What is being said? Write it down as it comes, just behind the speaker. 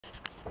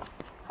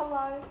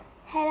Hello.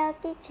 Hello,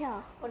 teacher.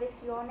 What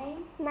is your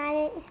name? My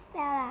name is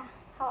Bella.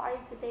 How are you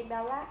today,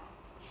 Bella?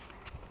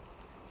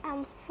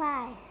 I'm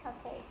fine.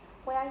 Okay.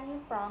 Where are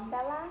you from,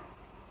 Bella?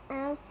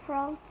 I'm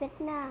from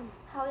Vietnam.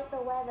 How is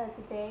the weather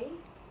today?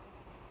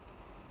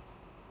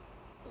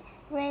 It's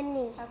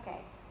rainy.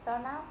 Okay. So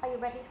now, are you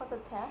ready for the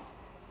test?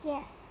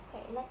 Yes.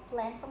 Okay. Let's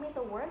learn for me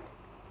the word.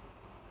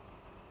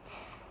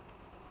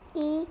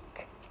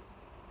 Eek,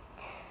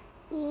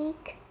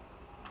 eek,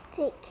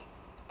 tick,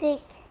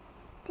 tick,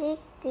 tick,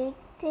 tick,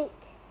 tick.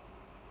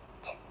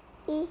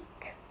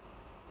 Eek,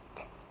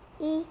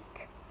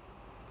 eek,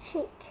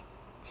 chick,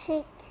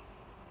 chick,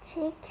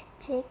 chick,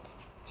 chick,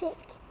 chick.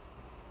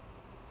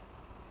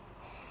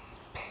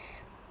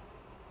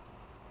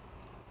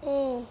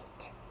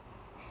 Eight,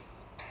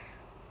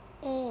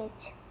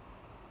 eight.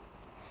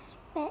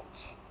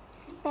 Speech,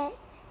 speech,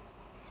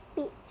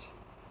 speech,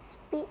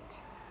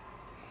 speech,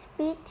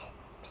 speech,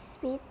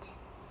 speech,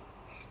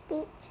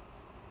 speech.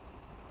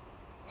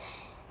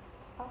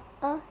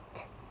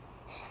 Earth,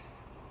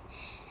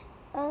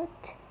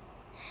 earth,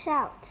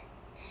 shout,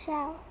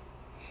 shout,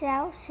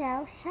 shout,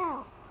 shout,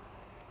 shout.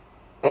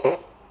 Read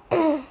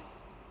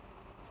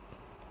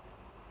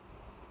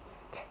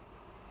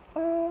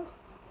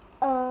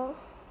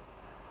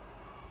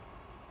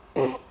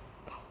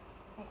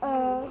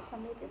for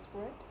me this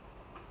word.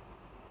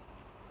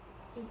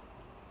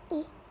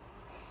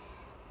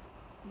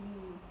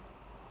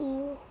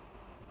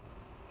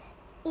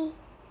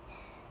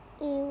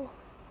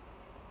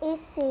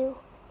 Issue,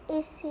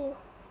 issue,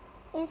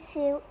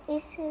 issue,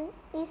 issue,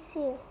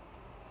 issue.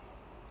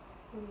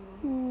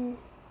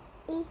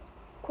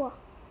 Equal,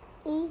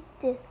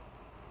 eat,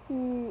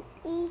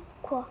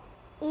 equal,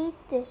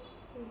 eat.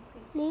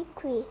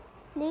 Liquid,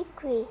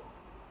 liquid,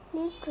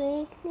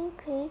 liquid,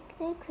 liquid,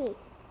 liquid.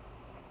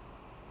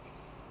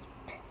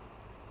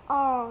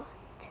 Art,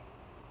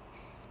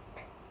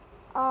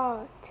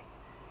 art.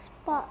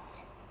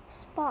 Spot,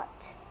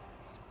 spot,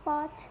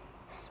 spot,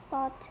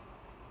 spot,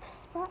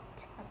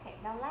 spot. Okay,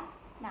 Bella.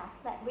 Now,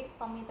 let's read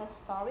for me the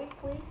story,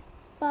 please.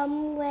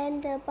 Bum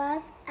when the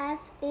bus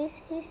as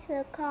is his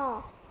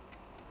call.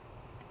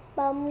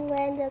 Bum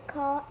when the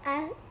call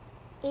as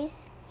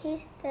is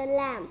his the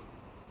lamb.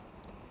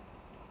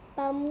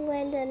 Bum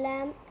when the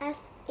lamb as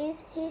is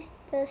his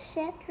the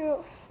shed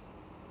roof.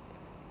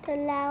 The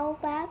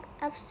loud bark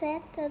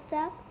upset the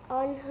duck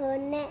on her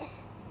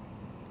nest.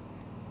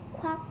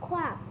 Quack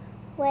quack,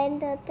 when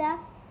the duck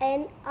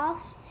and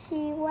off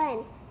she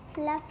went.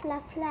 Flap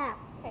flap flap.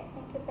 Okay,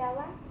 thank you,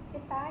 Bella.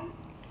 Goodbye.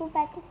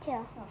 Goodbye,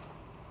 teacher. Oh.